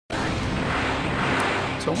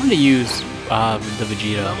So I wanted to use the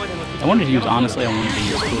Vegeta. Honestly, I wanted to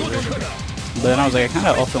use Cooler. But then I was like, I kind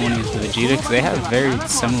of also want to use the Vegeta because they have very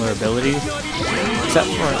similar abilities. Except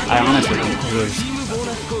for, I honestly think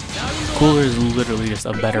Cooler is literally just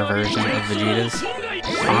a better version of Vegeta's.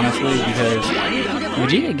 Honestly, because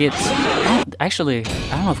Vegeta gets... I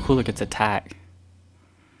don't know if Cooler gets attack.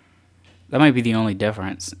 That might be the only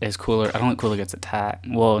difference, is Cooler... I don't think Cooler gets attack.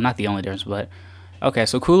 Well, not the only difference, but... Okay,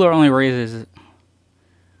 so Cooler only raises...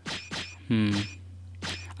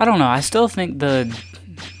 I don't know, I still think the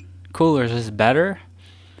Cooler's is better.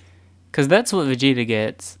 Because that's what Vegeta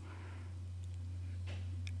gets.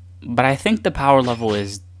 But I think the power level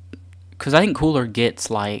is... Because I think Cooler gets,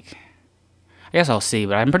 like... I guess I'll see,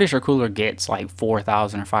 but I'm pretty sure Cooler gets, like,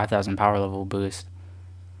 4,000 or 5,000 power level boost.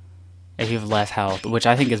 If you have less health, which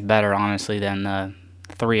I think is better, honestly, than the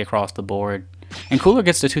 3 across the board. And Cooler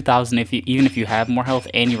gets to 2,000 even if you have more health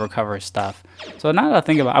and you recover stuff. So now that I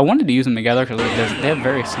think about it, I wanted to use them together because they have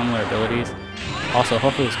very similar abilities. Also,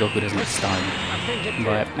 hopefully this Goku doesn't get stunned.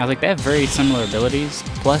 But I was like, they have very similar abilities.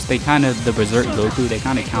 Plus, they kind of, the Berserk Goku, they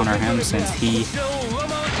kind of counter him since I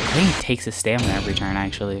think he takes his stamina every turn,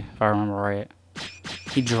 actually, if I remember right.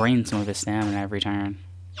 He drains some of his stamina every turn.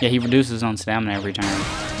 Yeah, he reduces his own stamina every turn.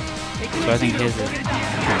 So I think his is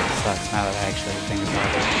kind of sucks now that I actually think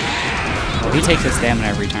about it. Well, he takes his stamina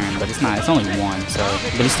every turn, but it's only one, so...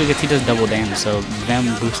 But he does double damage, so them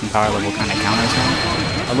boosting power level kind of counters him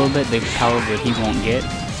a little bit. The power level he won't get.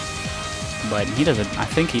 But he does I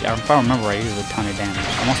think if I remember right, he does a ton of damage.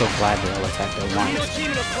 I'm also glad they'll attack at once.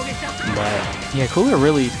 But, yeah, Cooler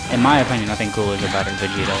really, in my opinion, I think Cooler's a better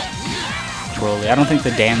Vegeta. Broly. I don't think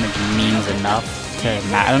the damage means enough to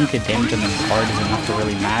matter. I don't think the damage on the card is enough to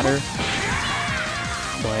really matter.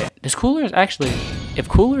 But does Cooler's actually, if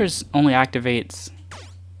Cooler's only activates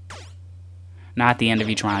not at the end of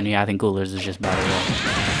each round, yeah, I think Cooler's is just better.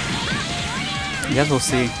 I guess we'll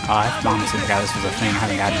see. I honestly forgot this was a thing. I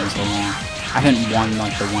haven't gotten it in so long. I haven't won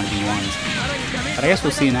like the 1v1s. But I guess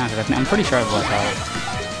we'll see now because I'm pretty sure I have less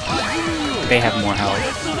health. They have more health.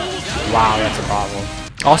 Wow, that's a problem.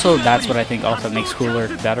 Also, that's what I think also makes Cooler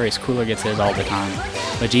better, is Cooler gets his all the time.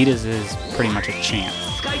 Vegeta's is pretty much a champ.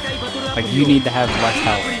 Like, you need to have less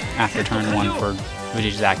health after turn 1 for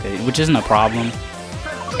Vegeta's activate, which isn't a problem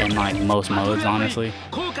in, like, most modes, honestly.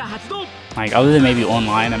 Like, other than maybe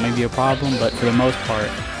online, that may be a problem, but for the most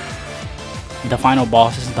part, the final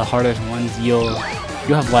bosses, the hardest ones, you'll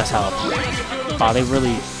have less health. Wow, they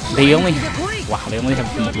only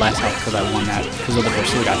have less health because I won that, because of the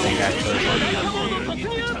pursuit, I think, actually.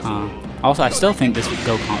 Also, I still think this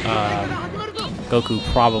Goku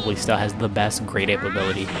probably still has the best Great Ape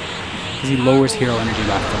ability. Because he lowers hero energy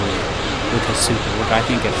by 3 with his super, which I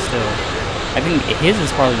think is still... I think his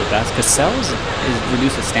is probably the best, because Cell's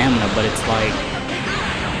reduces stamina, but it's like...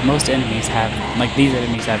 Most enemies have... Like, these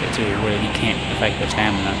enemies have it too, where you can't affect their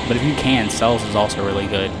stamina. But if you can, Cell's is also really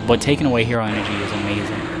good. But taking away hero energy is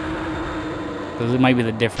amazing. Because it might be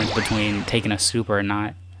the difference between taking a super or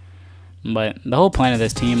not. But the whole plan of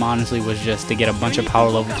this team, honestly, was just to get a bunch of power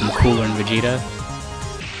level from Cooler and Vegeta.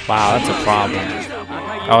 Wow, that's a problem.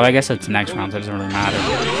 Oh, I guess it's next round, so it doesn't really matter.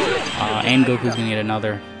 And Goku's gonna get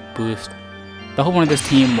another boost. The whole point of this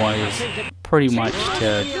team was pretty much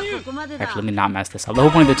to... Actually, let me not mess this up. The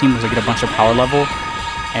whole point of the team was to get a bunch of power level,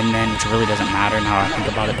 and then, which really doesn't matter now I think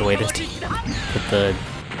about it, the way this team... With the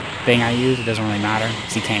thing I use, it doesn't really matter,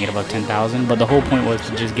 because he can't get above 10,000. But the whole point was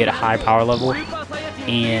to just get a high power level,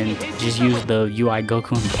 and just use the UI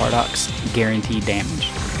Goku and Bardock's guaranteed damage.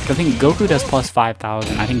 I think Goku does plus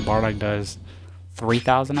 5,000. I think Bardock does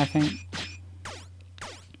 3,000, I think.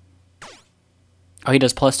 Oh, he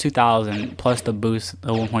does plus 2,000, plus the boost,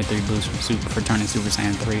 the 1.3 boost for turning Super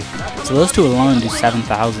Saiyan 3. So those two alone do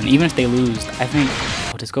 7,000. Even if they lose, I think...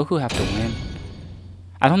 Oh, does Goku have to win?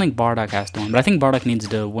 I don't think Bardock has to win, but I think Bardock needs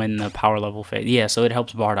to win the power level phase. Yeah, so it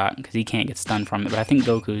helps Bardock, because he can't get stunned from it. But I think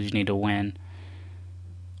Goku's need to win.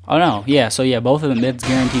 Oh no, yeah, so yeah, both of them, it's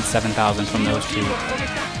guaranteed 7,000 from those two.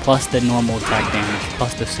 Plus the normal attack damage,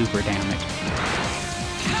 plus the super damage.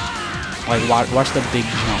 Like, watch the big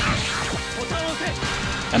jump.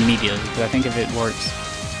 Immediately, because I think if it works,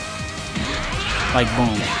 like,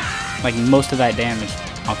 boom. Like, most of that damage.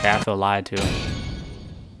 Okay, I feel lied to.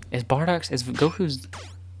 Is Goku's...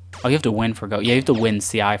 Oh, you have to win for Goku. Yeah, you have to win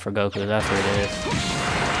CI for Goku, that's what it is.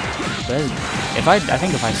 But I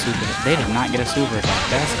think if I super... They did not get a super attack.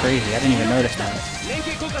 That's crazy. I didn't even notice that.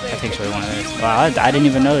 That takes away one of those. Wow, I didn't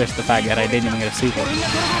even notice the fact that I didn't even get a super.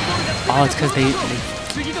 Oh, it's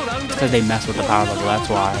because they mess with the power level. That's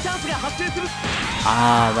why.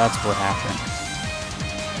 Ah, that's what happened.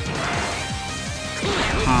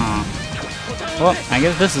 Huh. Well, I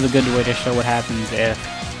guess this is a good way to show what happens if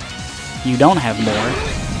you don't have more.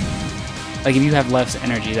 Like, if you have less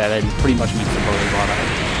energy, that pretty much makes the Broly Ball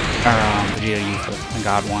Vegeta useless, the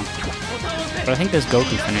God one. But I think this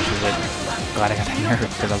Goku finishes it. Glad I got that nerve,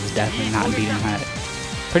 because I was definitely not beating that.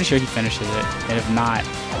 Pretty sure he finishes it, and if not,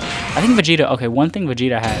 I think Vegeta, okay, one thing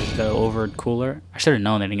Vegeta has, though, over Cooler, I should have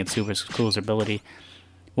known they didn't get Super Cooler's ability.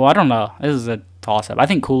 Well, I don't know, this is a toss-up. I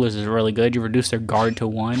think Cooler's is really good, you reduce their guard to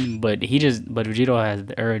 1, but Vegeta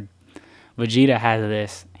has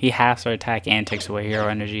this, he halves their attack and takes away hero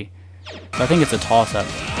energy. So I think it's a toss-up.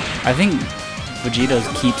 I think Vegeta's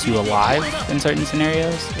keeps you alive in certain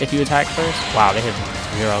scenarios if you attack first. Wow, they have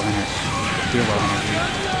zero energy.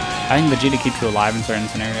 I think Vegeta keeps you alive in certain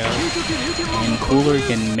scenarios, and Cooler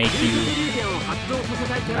can make you...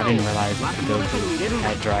 I didn't realize Goku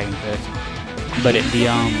had Dragon Fist. But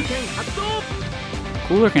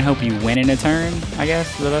Cooler can help you win in a turn, I guess,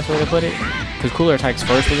 is the best way to put it. Because Cooler attacks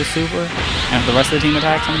first with his super, and if the rest of the team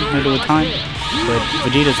attacks him, he'll do a ton. But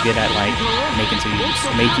Vegeta's good at, like, making sure you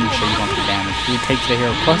don't take damage. He takes the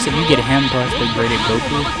hero, plus if you get him plus the graded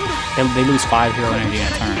Goku, they lose 5 hero energy in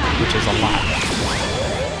a turn, which is a lot.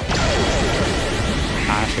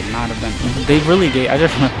 I should not have done. They really gave. I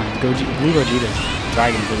just Blue Vegeta's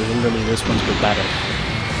Dragon Ball. Literally, this one's the better.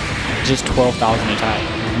 Just 12,000 attack,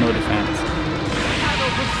 no defense.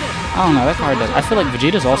 I don't know. That card does. I feel like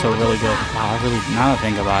Vegeta's also really good. Wow, now that I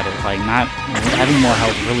think about it, like not having more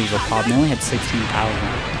health really is a problem. They only had 16,000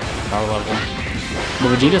 power level.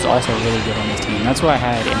 But Vegeta's also really good on this team. That's what I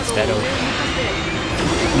had instead of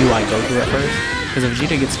UI Goku at first. Because if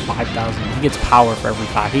Vegeta gets 5,000, he gets power for every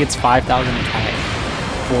 5. He gets 5,000 attack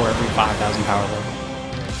for every 5,000 power level.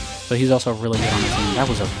 So he's also really good on the team. That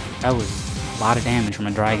was a lot of damage from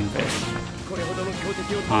a Dragon Fist.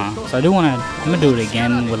 So I'm gonna do it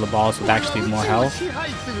again with the balls with actually more health.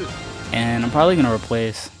 And I'm probably gonna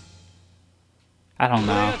replace, I don't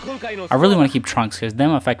know. I really want to keep Trunks because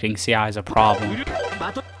them affecting CI is a problem.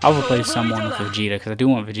 I'll replace someone with Vegeta because I do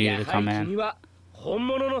want Vegeta to come in.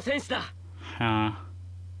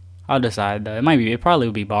 I'll decide though. It probably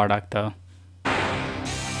would be Bardock though.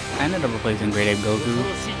 I ended up replacing Great Ape Goku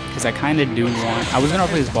because I kind of do want. I was gonna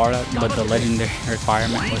replace Bardock, but the legendary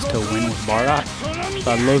requirement was to win with Bardock.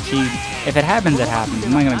 So low-key, if it happens, it happens.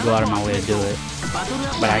 I'm not gonna go out of my way to do it.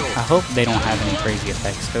 But I hope they don't have any crazy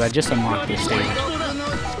effects because I just unlocked this stage.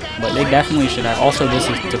 But they definitely should have. Also, this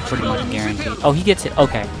is to pretty much guarantee. Oh, he gets it.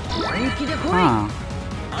 Okay. Huh.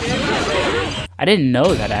 I didn't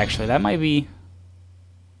know that actually. That might be.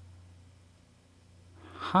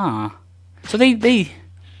 Huh. So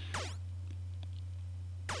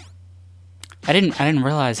I didn't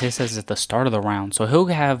realize his says at the start of the round. So he'll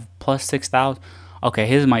have plus 6,000. Okay,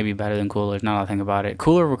 his might be better than Cooler's now that I think about it.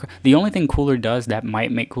 The only thing Cooler does that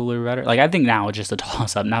might make Cooler better, like I think now it's just a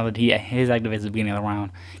toss-up now that his activates at the beginning of the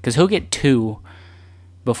round. Because he'll get 2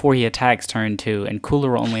 before he attacks turn 2, and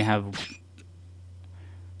Cooler will only have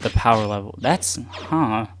the power level. That's,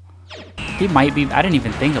 huh. He might be, I didn't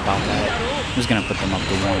even think about that. I'm just going to put them up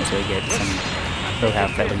to 1 so he'll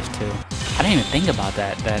have at least 2. I didn't even think about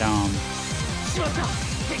that,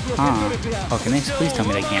 oh, can they please tell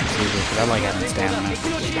me they can't super, because I like having stamina.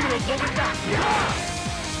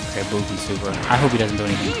 Okay, Blue can super. I hope he doesn't do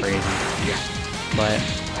anything crazy. But,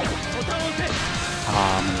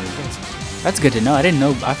 that's good to know. I didn't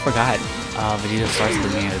know, I forgot Vegeta starts at the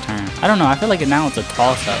beginning of the turn. I don't know, I feel like now it's a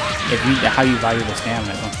toss-up, how you value the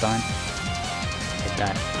stamina once done. Hit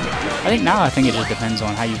that. I think it just depends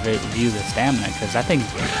on how you view the stamina, because I think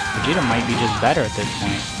Vegeta might be just better at this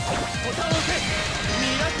point.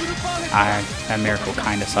 That miracle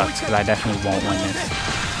kind of sucks because I definitely won't win this.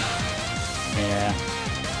 Yeah.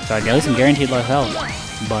 So at least I'm guaranteed less health,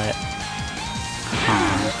 but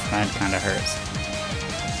that kind of hurts.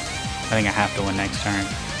 I think I have to win next turn.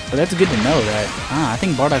 But that's good to know that. I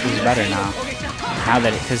think Bardock is better now. Now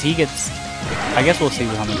that because he gets. I guess we'll see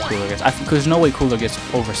how much Cooler gets. Because there's no way Cooler gets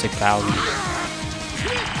over 6,000.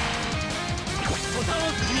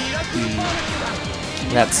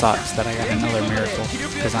 That sucks that I got another miracle,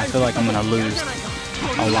 because I feel like I'm gonna lose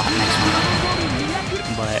a lot next round.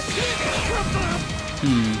 But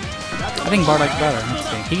I think Bardock's better. Let's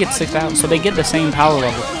see. He gets 6,000, so they get the same power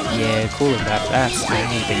level. Yeah, Cooler better. I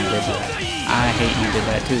hate that you did that. I hate you did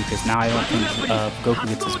that too, because now I don't think Goku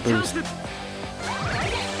gets his boost.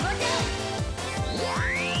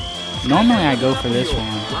 Normally I go for this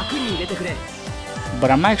one,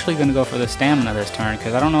 but I'm actually gonna go for the stamina this turn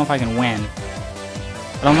because I don't know if I can win.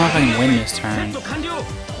 I don't know if I can win this turn.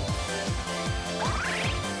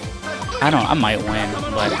 I might win,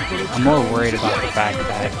 but I'm more worried about the fact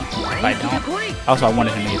that if I don't, also I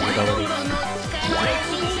wanted him to get his ability.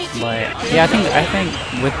 But yeah, I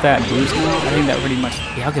think with that boost now, I think that pretty much,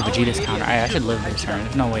 yeah, I'll get Vegeta's counter. I should live this turn.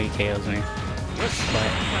 There's no way he KOs me. But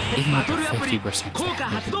even with the 50%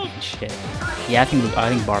 stat, shit. Yeah, I think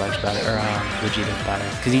Bardock's better, or Vegeta's better,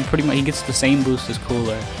 because he pretty much gets the same boost as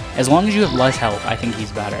Cooler. As long as you have less health, I think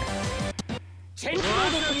he's better.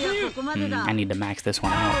 I need to max this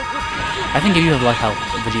one out. I think if you have less health,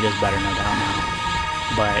 Vegeta's better, no doubt now.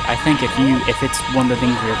 But I think if it's one of the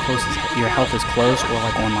things where your health is close or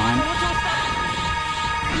like online.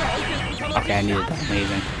 Okay, I needed that.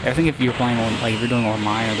 Amazing. I think if you're playing on, like, if you're doing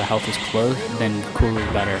online or the health is close, then Cooler's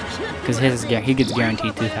better, because he gets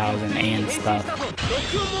guaranteed 2,000 and stuff.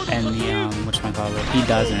 And the whatchamacallit, he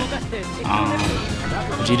doesn't.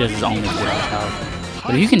 Vegeta's is only 4 health.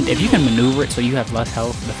 But if you can maneuver it so you have less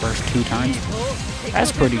health the first 2 turns,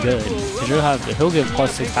 that's pretty good. Cause he'll give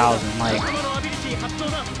plus 6,000. Like,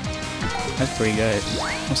 that's pretty good.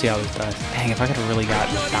 We'll see how this does. Dang, if I could have really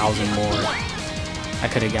gotten 1,000 more, I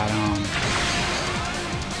could have got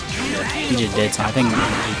he just did something. I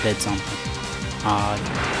think he just did something.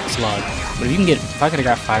 Slug. But if I could have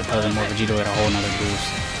got 5,000 more, Vegeta would have a whole nother boost.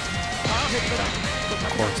 Of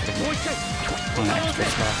course, on the extra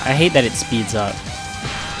stuff. I hate that it speeds up.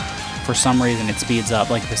 For some reason, it speeds up.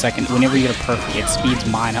 Like the second, whenever you get a perfect, it speeds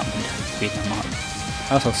mine up and doesn't speed them up.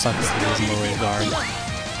 It also sucks that he doesn't lower his guard.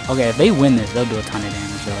 Okay, if they win this, they'll do a ton of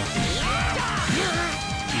damage though.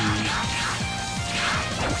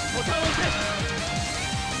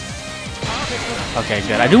 Okay,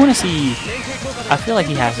 good. I do want to see. I feel like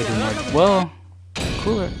he has to do more. Well,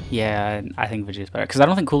 Cooler. Yeah, I think Vegeta's better, because I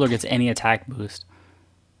don't think Cooler gets any attack boost.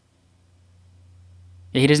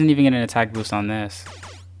 Yeah, he doesn't even get an attack boost on this.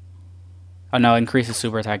 Oh no, increases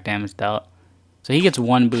super attack damage dealt. So he gets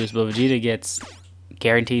 1 boost, but Vegeta gets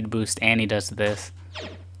guaranteed boost, and he does this.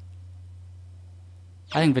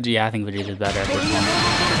 I think Vegeta's better at this point.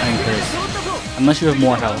 I think because unless you have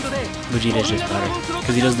more health, Vegeta's just better,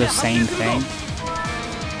 because he does the same thing.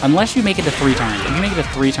 Unless you make it to 3 turns. If you make it to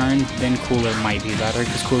 3 turns, then Cooler might be better,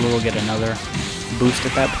 because Cooler will get another boost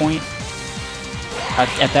at that point.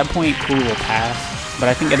 At that point, Cooler will pass. But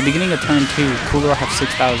I think at the beginning of turn 2, Cooler will have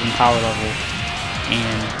 6,000 power level,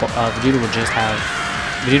 and Vegeta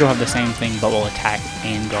will have the same thing, but will attack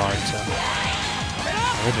and guard. So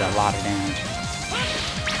they did a lot of damage.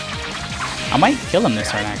 I might kill him this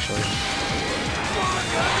turn, actually.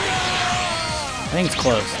 I think it's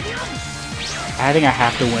close. I think I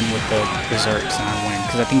have to win with the Berserks, and I win,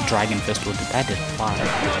 because I think Dragon Fist will do that. Did a lot.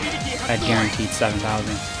 That guaranteed 7,000.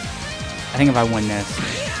 I think if I win this,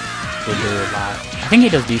 he'll do a lot. I think he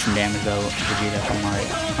does decent damage though, Vegeta, if I'm right.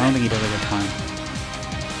 I don't think he does a ton.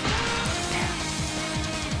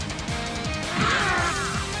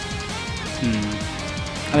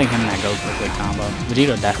 I think him and that Goku are a good combo.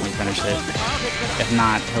 Vegeta will definitely finish this. If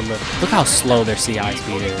not, he'll live. Look how slow their CI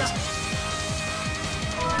speed is.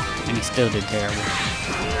 And he still did terrible.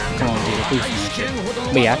 Come on, Vegeta, please finish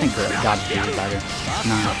it. But yeah, I think God is better.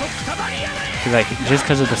 No. Cause like, just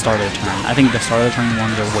because of the start of the turn. I think the start of the turn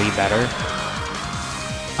ones are way better.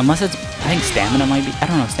 Unless it's, I think Stamina might be, I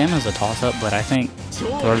don't know, Stamina's a toss-up, but I think the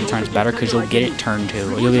start of the turn's better because you'll get it turn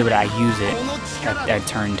 2. Or you'll be able to use it at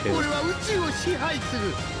turn 2.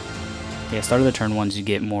 Yeah, start of the turn ones you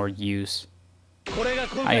get more use. Yeah,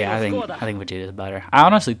 I think Vegeta's better. I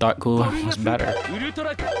honestly thought Cooler was better.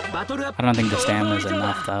 I don't think the Stamina's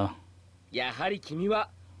enough though.